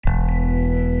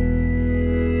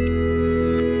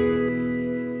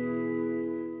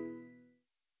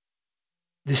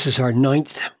This is our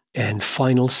ninth and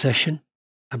final session,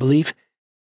 I believe,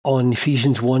 on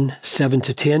Ephesians 1, 7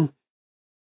 to 10.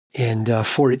 And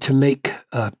for it to make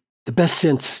the best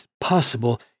sense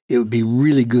possible, it would be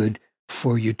really good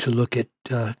for you to look at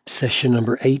session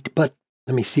number 8. But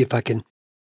let me see if I can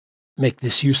make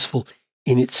this useful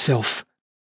in itself.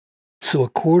 So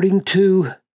according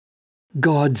to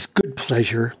God's good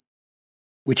pleasure,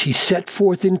 which he set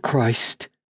forth in Christ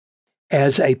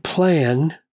as a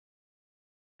plan,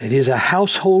 that is a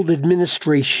household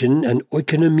administration, an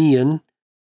oikonomian,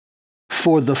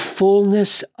 for the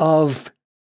fullness of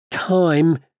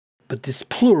time, but it's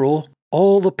plural,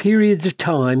 all the periods of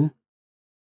time.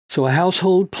 So a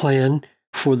household plan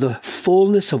for the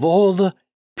fullness of all the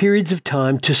periods of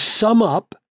time to sum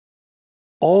up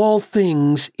all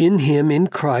things in him, in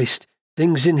Christ,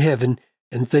 things in heaven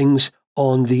and things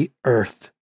on the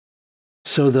earth.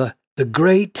 So the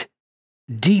great,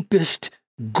 deepest,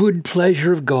 good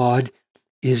pleasure of God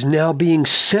is now being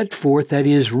set forth, that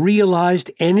is, realized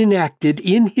and enacted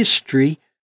in history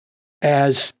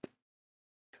as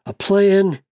a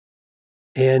plan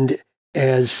and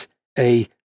as a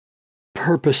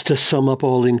purpose to sum up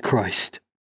all in Christ.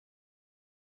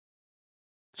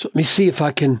 So let me see if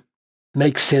I can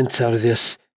make sense out of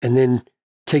this and then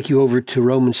take you over to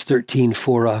Romans 13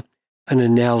 for an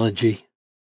analogy.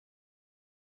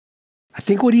 I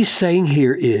think what he's saying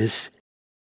here is,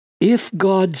 if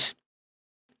God's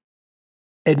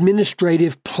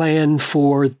administrative plan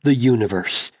for the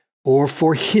universe or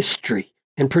for history,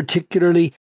 and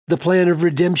particularly the plan of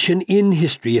redemption in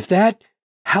history, if that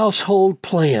household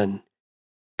plan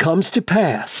comes to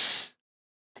pass,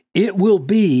 it will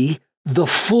be the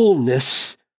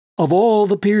fullness of all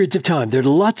the periods of time. There are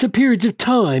lots of periods of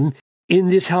time in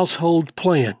this household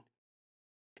plan.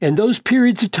 And those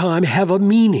periods of time have a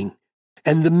meaning.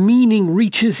 And the meaning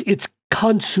reaches its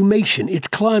consummation, its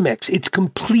climax, its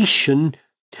completion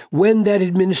when that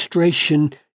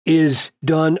administration is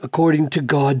done according to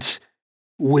God's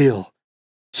will.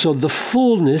 So the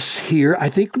fullness here, I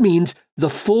think, means the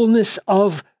fullness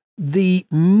of the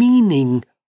meaning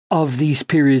of these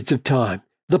periods of time.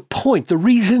 The point, the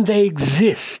reason they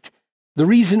exist, the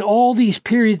reason all these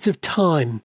periods of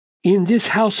time in this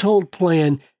household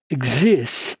plan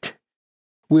exist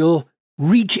will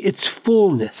reach its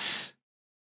fullness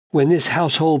when this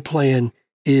household plan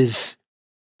is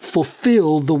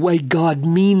fulfilled the way God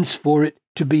means for it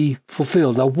to be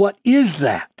fulfilled. Now, what is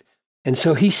that? And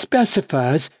so he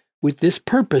specifies with this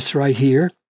purpose right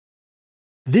here,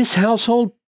 this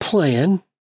household plan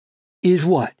is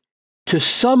what? To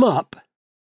sum up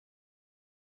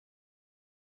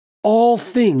all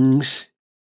things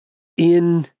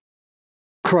in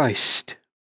Christ.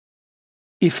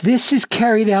 If this is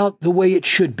carried out the way it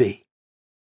should be,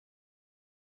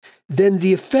 then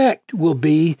the effect will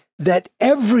be that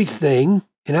everything,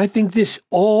 and I think this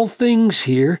all things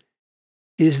here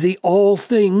is the all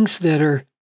things that are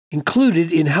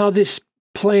included in how this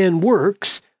plan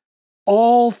works,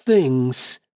 all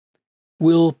things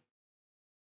will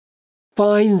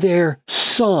find their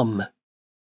sum,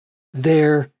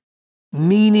 their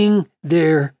meaning,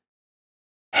 their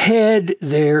head,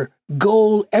 their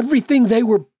goal, everything they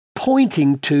were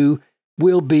pointing to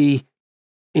will be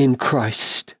in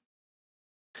Christ.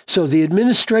 So the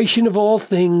administration of all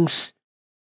things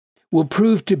will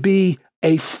prove to be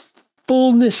a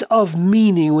fullness of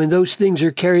meaning when those things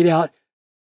are carried out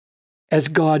as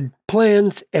God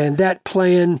plans, and that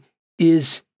plan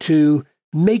is to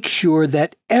make sure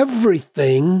that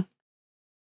everything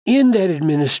in that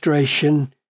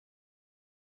administration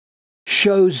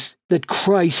shows that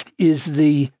Christ is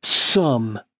the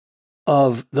sum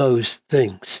of those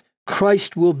things.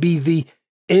 Christ will be the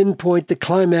end point, the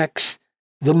climax,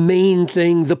 the main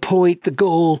thing, the point, the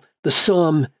goal, the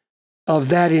sum of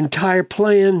that entire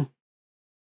plan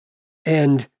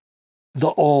and the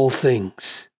all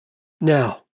things.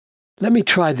 Now, let me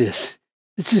try this.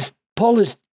 Paul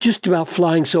is just about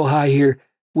flying so high here,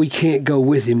 we can't go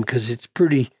with him because it's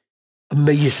pretty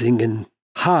amazing and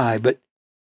high, but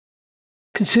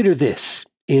consider this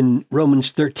in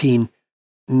Romans 13,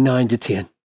 9 to 10.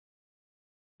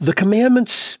 The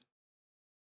commandments,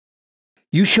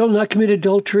 you shall not commit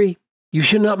adultery, you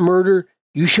shall not murder,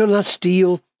 you shall not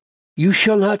steal, you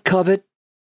shall not covet,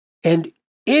 and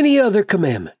any other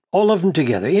commandment, all of them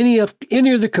together, any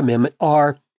other commandment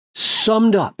are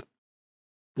summed up.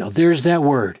 Now there's that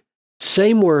word,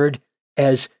 same word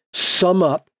as sum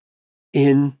up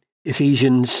in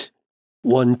Ephesians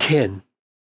 1:10.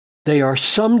 They are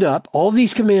summed up, all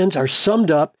these commands are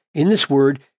summed up in this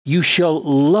word, you shall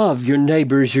love your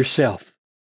neighbor as yourself.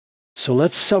 So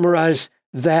let's summarize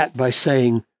that by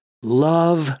saying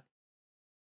Love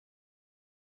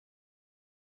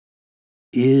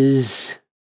is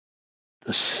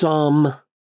the sum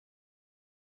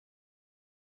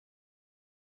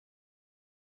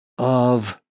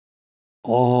of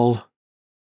all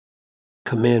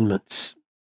commandments.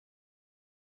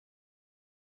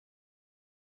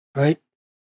 Right?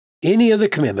 Any other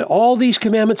commandment, all these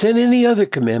commandments and any other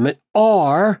commandment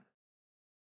are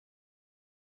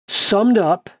summed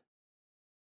up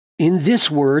in this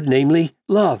word, namely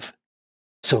love.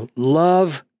 So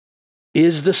love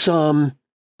is the sum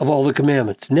of all the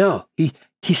commandments. Now, he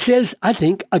says, I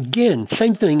think, again,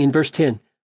 same thing in verse 10.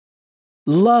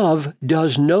 Love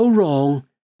does no wrong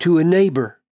to a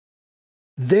neighbor.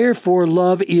 Therefore,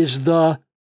 love is the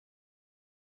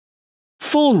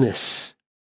fullness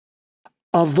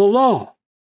of the law.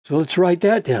 So let's write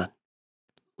that down.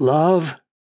 Love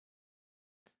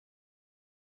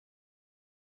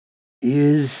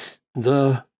is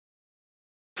the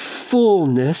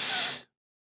fullness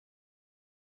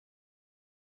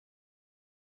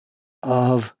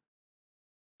of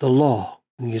the law.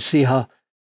 And you see how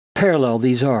parallel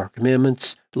these are.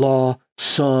 Commandments, law,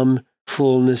 sum,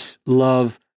 fullness,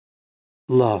 love,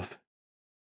 love.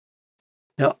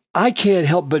 Now, I can't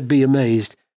help but be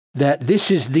amazed that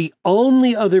this is the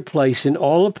only other place in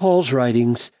all of Paul's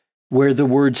writings where the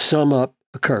word sum up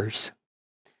occurs.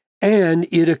 And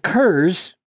it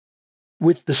occurs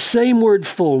with the same word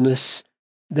fullness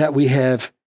that we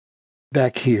have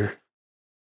back here.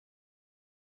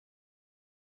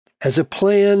 As a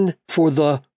plan for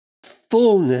the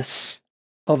fullness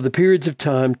of the periods of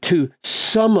time to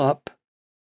sum up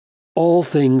all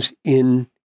things in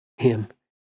him.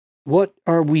 What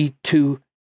are we to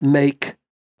make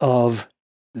of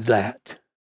that?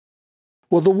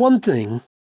 Well, the one thing,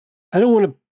 I don't want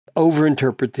to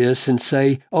overinterpret this and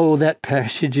say, oh, that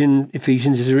passage in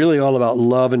Ephesians is really all about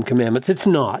love and commandments. It's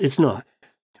not.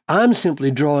 I'm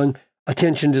simply drawing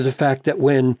attention to the fact that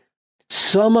when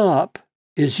sum up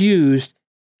is used,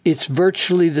 it's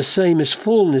virtually the same as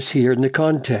fullness here in the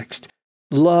context.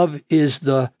 Love is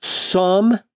the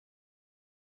sum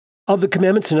of the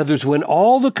commandments. In other words, when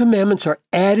all the commandments are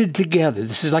added together,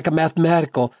 this is like a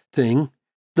mathematical thing,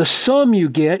 the sum you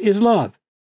get is love.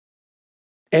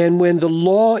 And when the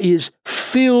law is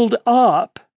filled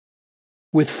up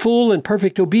with full and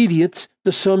perfect obedience,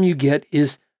 the sum you get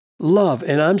is love.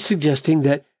 And I'm suggesting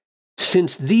that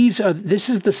since this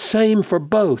is the same for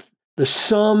both, the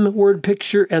sum word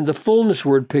picture and the fullness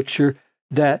word picture,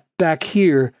 that back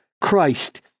here,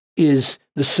 Christ is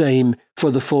the same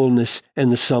for the fullness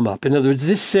and the sum up. In other words,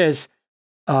 this says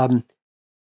that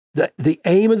the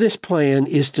aim of this plan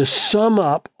is to sum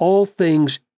up all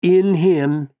things in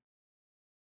him.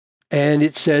 And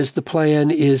it says the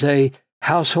plan is a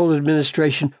household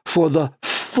administration for the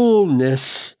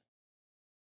fullness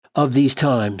of these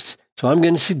times. So I'm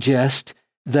going to suggest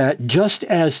that just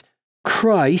as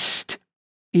Christ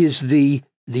is the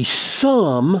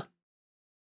sum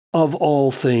of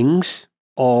all things.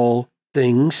 So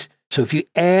if you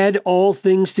add all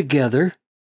things together,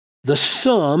 the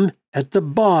sum at the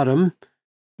bottom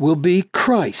will be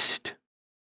Christ.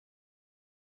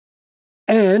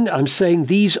 And I'm saying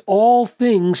these all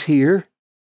things here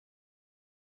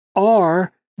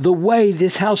are the way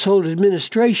this household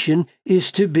administration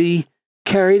is to be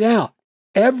carried out.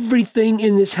 Everything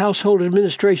in this household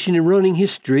administration and running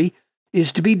history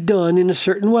is to be done in a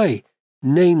certain way,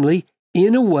 namely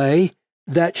in a way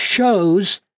that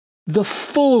shows the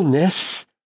fullness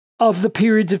of the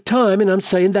periods of time, and I'm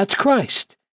saying that's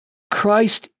Christ.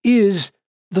 Christ is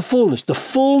the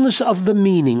fullness of the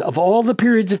meaning of all the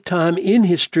periods of time in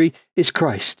history is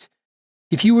Christ.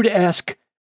 If you were to ask,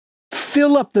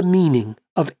 fill up the meaning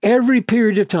of every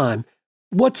period of time,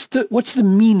 what's the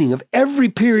meaning of every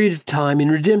period of time in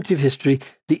redemptive history?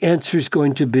 The answer is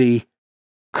going to be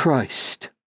Christ.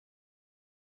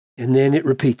 And then it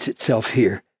repeats itself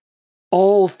here.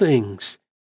 All things.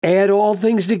 Add all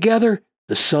things together,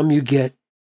 the sum you get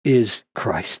is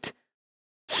Christ.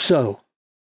 So,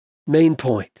 main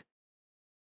point.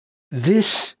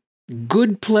 This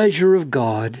good pleasure of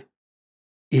God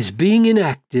is being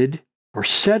enacted or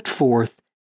set forth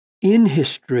in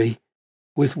history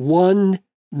with one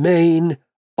main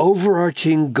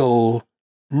overarching goal,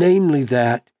 namely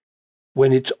that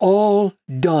when it's all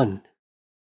done,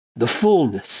 the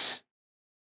fullness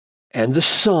and the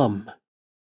sum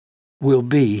will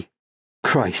be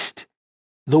Christ.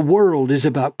 The world is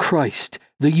about Christ.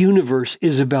 The universe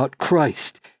is about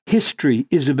Christ. History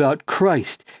is about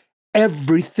Christ.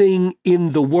 Everything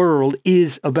in the world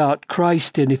is about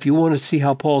Christ. And if you want to see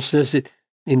how Paul says it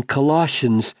in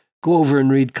Colossians, go over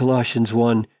and read Colossians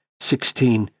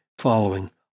 1:16 following.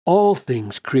 All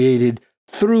things created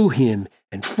through him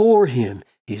and for him.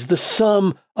 He's the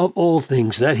sum of all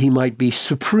things, that he might be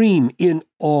supreme in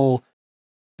all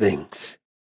things.